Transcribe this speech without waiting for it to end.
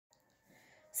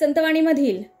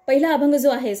संतवाणीमधील पहिला अभंग जो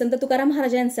आहे संत तुकाराम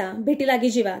महाराजांचा भेटी लागी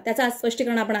जीवा, त्याचा आज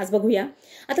स्पष्टीकरण आपण आज बघूया।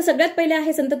 आता सगळ्यात पहिले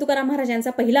आहे संत तुकाराम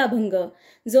महाराजांचा पहिला अभंग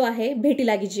जो आहे भेटी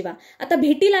लागी जीवा। आता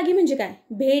भेटी लागी म्हणजे काय?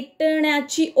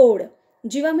 भेटण्याची ओढ।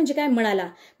 जीवा म्हणजे काय? मनाला,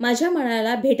 माझ्या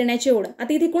मनाला भेटण्याची ओढ।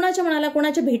 आता इथे कोणाच्या मनाला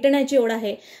कोणाच्या भेटण्याची ओढ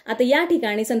आहे? आता या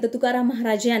ठिकाणी संत तुकाराम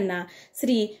महाराज यांना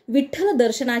श्री विठ्ठल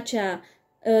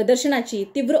दर्शनाची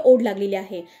तीव्र ओढ लागलेली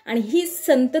आहे आणि ही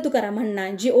संत तुकारामांना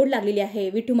जी ओढ लागलेली आहे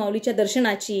विठू माऊलीच्या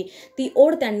दर्शनाची, ती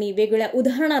ओढ त्यांनी वेगवेगळ्या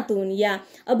उदाहरणातून या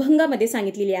अभंगामध्ये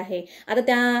सांगितलेली आहे। आता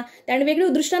त्यांनी वेगळे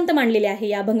दृष्टांत मांडलेले आहे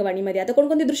या अभंगवाणीमध्ये। आता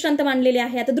कोणकोणते दृष्टांत मांडलेले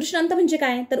आहे? आता दृष्टांत म्हणजे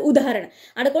काय तर उदाहरण।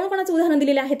 आता कोणाकोणाचं उदाहरण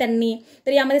दिलेलं आहे त्यांनी?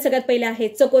 तर यामध्ये सगळ्यात पहिले आहे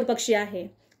चकोर पक्षी आहे,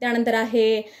 त्यानंतर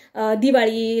आहे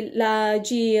दिवाळीला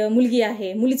जी मुलगी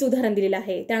आहे मुलीचं उदाहरण दिलेलं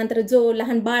आहे, त्यानंतर जो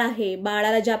लहान बाळ आहे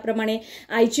बाळाला ज्याप्रमाणे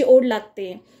आईची ओढ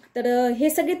लागते। तर हे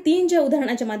सगळे तीन ज्या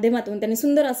उदाहरणाच्या माध्यमातून त्यांनी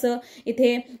सुंदर असं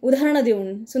इथे उदाहरणं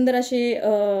देऊन सुंदर अशी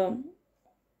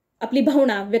आपली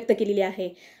भावना व्यक्त केलेली आहे।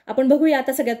 आपण बघूया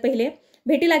आता सगळ्यात पहिले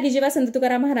भेटी लागी जीवा संत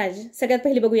तुकाराम महाराज। सगळ्यात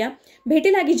पहिले बघूया,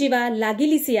 भेटी लागी जीवा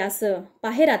लागिलीसी आस,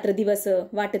 पाहे रात्र दिवस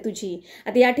वाट तुझी।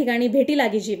 आता या ठिकाणी भेटी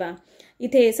लागी जीवा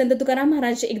इथे संत तुकाराम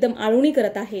महाराज एकदम आळवणी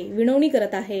करत आहे, विनवणी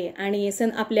करत आहे आणि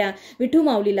आपल्या विठू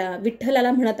माऊलीला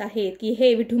विठ्ठलाला म्हणत आहेत की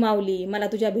हे विठू माऊली, मला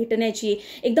तुझ्या भेटण्याची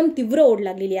एकदम तीव्र ओढ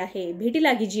लागलेली आहे। भेटी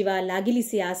लागी जीवा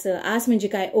लागिलीसी आस, आस म्हणजे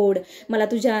काय? ओढ। मला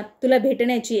तुला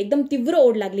भेटण्याची एकदम तीव्र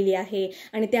ओढ लागलेली आहे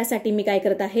आणि त्यासाठी मी काय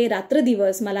करत आहे?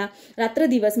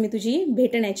 रात्रदिवस मी तुझी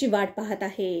भेटण्याची वाट पाहत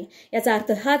आहे। याचा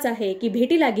अर्थ हाच आहे की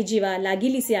भेटी लागी जीवा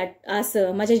लागिलीसी आस,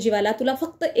 माझ्या जीवाला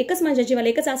माझ्या जीवाला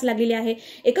एकच आस लागलेली आहे,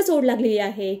 एकच ओढ लागलेली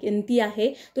आहे, ती आहे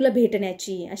तुला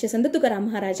भेटण्याची, असे संत तुकाराम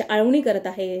महाराज आळवणी करत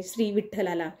आहे श्री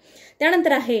विठ्ठलाला।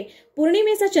 त्यानंतर आहे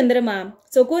पौर्णिमेचा चंद्रमा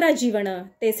चकोरा जीवन,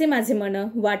 तेसे माझे मन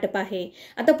वाट पाहे।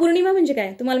 आता पौर्णिमा म्हणजे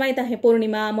काय? तुम्हाला माहित आहे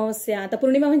पौर्णिमा अमावस्या। आता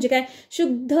पौर्णिमा म्हणजे काय?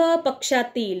 शुद्ध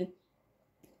पक्षातील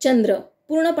चंद्र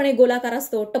पूर्णपणे गोलाकार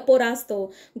असतो, टपोरा असतो,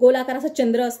 गोलाकार असा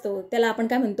चंद्र असतो, त्याला आपण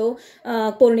काय म्हणतो?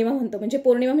 पौर्णिमा म्हणतो। म्हणजे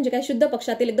पौर्णिमा म्हणजे काय? शुद्ध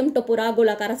पक्षातील एकदम टपोरा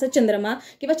गोलाकार असा चंद्रमा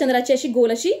किंवा चंद्राची अशी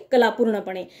गोल अशी कला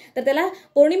पूर्णपणे। तर त्याला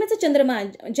पौर्णिमेचा चंद्रमा,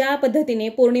 ज्या पद्धतीने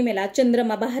पौर्णिमेला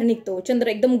चंद्रमा बाहेर निघतो, चंद्र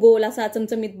एकदम गोल असा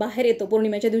चमचमीत बाहेर येतो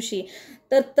पौर्णिमेच्या दिवशी,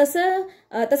 तर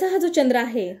तसा हा जो चंद्र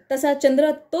आहे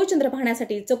तो चंद्र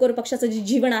पाहण्यासाठी चकोर पक्षाचं जे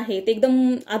जीवन आहे ते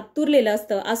एकदम आतुरलेलं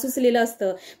असतं, आसुसलेलं असतं।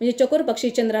 म्हणजे चकोर पक्षी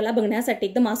चंद्राला बघण्यासाठी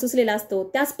एकदम आसुसलेला असतो।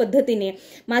 त्याच पद्धतीने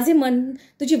माझे मन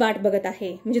तुझी वाट बघत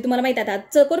आहे। म्हणजे तुम्हाला माहित आहे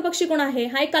चकोर पक्षी कोण आहे?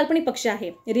 हा एक काल्पनिक पक्षी आहे,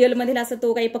 रिअल मध्ये असं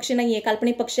तो काही पक्षी नाहीये,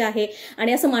 काल्पनिक पक्षी आहे।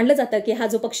 आणि असं मानलं जातं की हा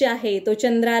जो पक्षी आहे तो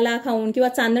चंद्राला खाऊन किंवा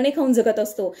चांदणे खाऊन जगत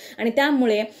असतो आणि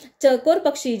त्यामुळे चकोर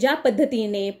पक्षी ज्या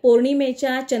पद्धतीने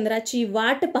पौर्णिमेच्या चंद्राची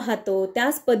वाट पाहतो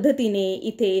त्याच पद्धतीने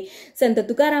इथे संत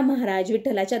तुकाराम महाराज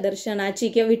विठ्ठलाच्या दर्शनाची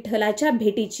किंवा विठ्ठलाच्या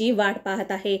भेटीची वाट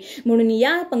पाहत आहे। म्हणून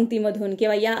या पंक्तीमधून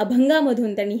किंवा या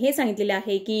अभंगामधून त्यांनी हे सांगितलेले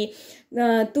आहे की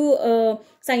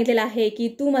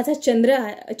तू माझा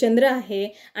चंद्र आहे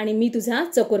आणि मी तुझा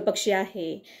चकोर पक्षी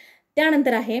आहे।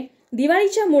 त्यानंतर आहे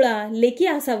दिवाळीच्या मुळा लेकी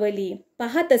आसावली,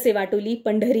 पाहा तसे वाटुली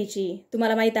पंढरीची।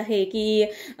 तुम्हाला माहित आहे की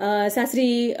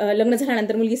सासरी लग्न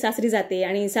झाल्यानंतर मुलगी सासरी जाते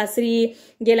आणि सासरी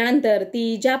गेल्यानंतर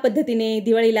ती ज्या पद्धतीने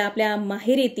दिवाळीला आपल्या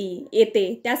माहेरी येते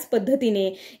त्याच पद्धतीने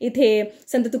इथे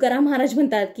संत तुकाराम महाराज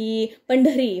म्हणतात की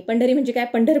पंढरी म्हणजे काय?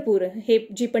 पंढरपूर। हे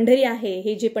जी पंढरी आहे,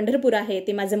 हे जे पंढरपूर आहे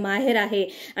ते माझं माहेर आहे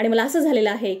आणि मला असं झालेलं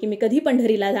आहे की मी कधी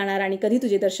पंढरीला जाणार आणि कधी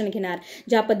तुझे दर्शन घेणार।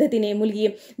 ज्या पद्धतीने मुलगी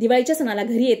दिवाळीच्या सणाला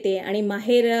घरी येते आणि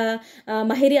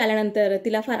माहेरी आल्यानंतर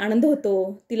तिला फार आनंद होतो,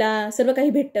 तिला सर्व काही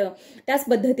भेटतं, त्याच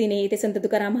पद्धतीने ते संत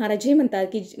तुकाराम महाराज हे म्हणतात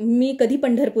की मी कधी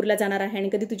पंढरपूरला जाणार आहे आणि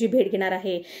कधी तुझी भेट घेणार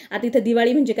आहे। आता इथं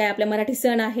दिवाळी म्हणजे काय? आपल्या मराठी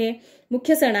सण आहे,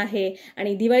 मुख्य सण आहे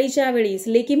आणि दिवाळीच्या वेळीस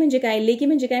लेकी म्हणजे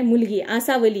काय? मुलगी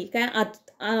आसावली काय?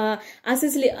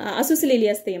 आसुसलेली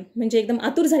असते, म्हणजे एकदम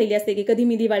आतुर झालेली असते की कधी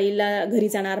मी दिवाळीला घरी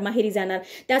जाणार, माहेरी जाणार।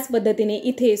 त्याच पद्धतीने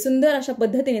इथे सुंदर अशा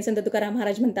पद्धतीने संत तुकाराम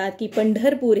महाराज म्हणतात की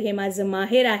पंढरपूर हे माझं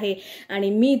माहेर आहे आणि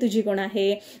मी तुझी कोण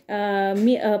आहे?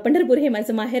 पंढरपूर हे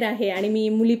माझं माहेर आहे आणि मी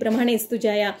मुलीप्रमाणेच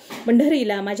तुझ्या या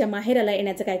पंढरीला, माझ्या माहेराला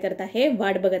येण्याचं काय करत आहे?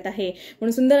 वाट बघत आहे।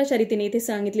 म्हणून सुंदर अशा रीतीने इथे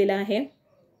सांगितलेलं आहे।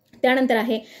 त्यानंतर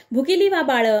आहे भुकिलीवा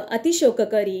बाळ अतिशोक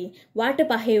करी, वाट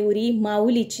पाहे उरी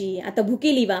माऊलीची। आता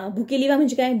भुकिलीवा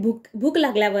म्हणजे काय? भूक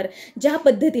लागल्यावर ज्या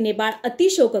पद्धतीने बाळ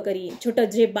अतिशोक करी, छोटं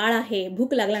जे बाळ आहे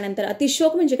भूक लागल्यानंतर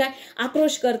अतिशोक म्हणजे काय?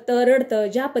 आक्रोश करतं, रडतं।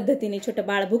 ज्या पद्धतीने छोटं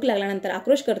बाळ भूक लागल्यानंतर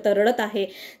आक्रोश करतं, रडत आहे,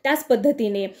 त्याच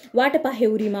पद्धतीने वाट पाहे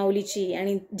उरी माऊलीची,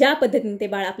 आणि ज्या पद्धतीने ते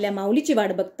बाळ आपल्या माऊलीची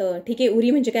वाट बघतं। ठीक आहे,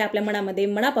 उरी म्हणजे काय? आपल्या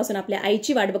मनापासून आपल्या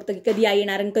आईची वाट बघतं की कधी आई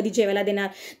येणार आणि कधी जेवायला देणार।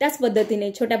 त्याच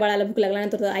पद्धतीने छोट्या बाळाला भूक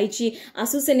लागल्यानंतर आई आईची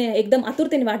आसुसेने एकदम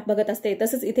आतुरतेने वाट बघत असते.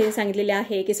 तसंच इथे सांगितलेले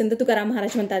आहे की संत तुकाराम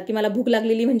महाराज म्हणतात की मला भूक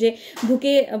लागलेली म्हणजे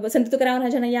संत तुकाराम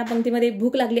महाराजांना या पंक्तीमध्ये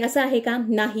भूक लागली असं आहे का?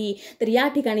 नाही. तर या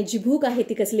ठिकाणी जी भूक आहे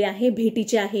ती कसली आहे?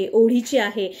 भेटीची आहे, ओढीची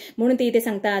आहे. म्हणून ते इथे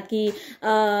सांगतात की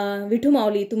विठू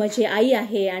माऊली तू माझी आई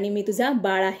आहे आणि मी तुझा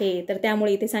बाळ आहे. तर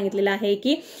त्यामुळे इथे सांगितलेलं आहे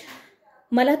की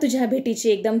मला तुझ्या भेटीची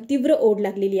एकदम तीव्र ओढ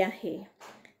लागलेली आहे.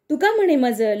 तुका म्हणे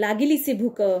मज लागिलीसी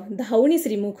भूक, धावणी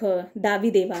श्रीमुख दावी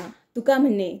देवा. तुका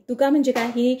म्हणजे काय?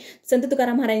 ही संत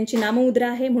तुकाराम महाराजांची नाममुद्रा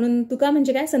आहे. म्हणून तुका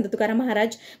म्हणजे काय? संत तुकाराम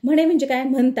महाराज. म्हणे म्हणजे काय?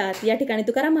 म्हणतात. या ठिकाणी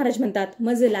तुकाराम महाराज म्हणतात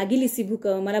मज लागिलीसी भूक,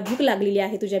 मला भूक लागलेली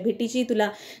आहे तुझ्या भेटीची, तुला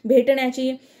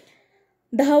भेटण्याची.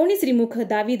 धावणी श्रीमुख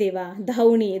दावी देवा.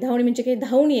 धावणी म्हणजे काय?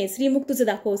 धावणी आहे. श्रीमुख तुझं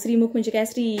दाखव. श्रीमुख म्हणजे काय?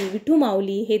 श्री विठू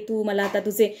माऊली हे तू मला आता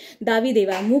तुझे दावी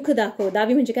देवा, मुख दाखव.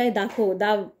 दावी म्हणजे काय? दाखव,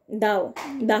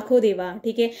 दाखव देवा.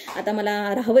 ठीक आहे. आता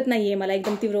मला राहवत नाहीये, मला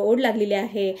एकदम तीव्र ओढ लागलेली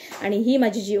आहे आणि ही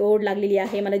माझी जी ओढ लागलेली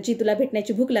आहे, मला जी तुला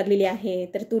भेटण्याची भूक लागलेली आहे,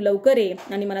 तर तू लवकर ये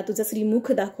आणि मला तुझं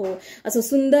श्रीमुख दाखव. असं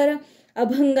सुंदर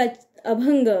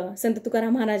अभंग संत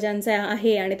तुकाराम महाराजांचा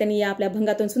आहे आणि त्यांनी या आपल्या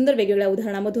अभंगातून सुंदर वेगवेगळ्या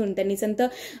उदाहरणामधून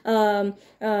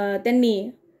त्यांनी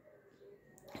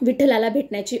विठ्ठलाला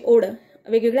भेटण्याची ओढ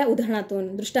वेगवेगळ्या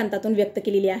उदाहरणातून दृष्टांतातून व्यक्त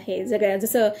केलेली आहे.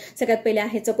 जसं सगळ्यात पहिले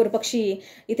आहे चकोर पक्षी.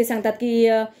 इथे सांगतात की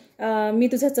मी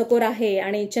तुझा चकोर आहे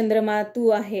आणि चंद्रमा तू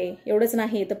आहे. एवढंच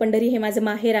नाही तर पंढरी हे माझं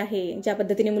माहेर आहे. ज्या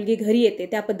पद्धतीने मुलगी घरी येते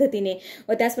त्या पद्धतीने,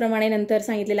 व त्याचप्रमाणे नंतर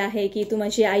सांगितलेलं आहे की तू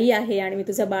माझी आई आहे आणि मी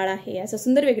तुझं बाळ आहे. असं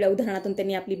सुंदर वेगळ्या उदाहरणातून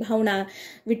त्यांनी आपली भावना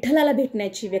विठ्ठलाला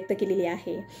भेटण्याची व्यक्त केलेली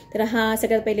आहे. तर हा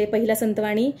सगळ्यात पहिला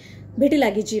संतवाणी भेटी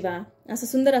लागी जीवा, असं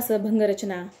सुंदर असं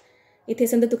भंगरचना इथे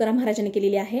संत तुकाराम महाराजांनी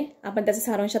केलेली आहे. आपण त्याचा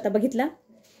सारांश आता बघितला.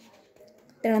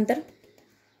 त्यानंतर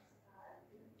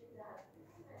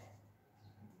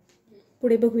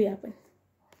पुढे बघूया आपण.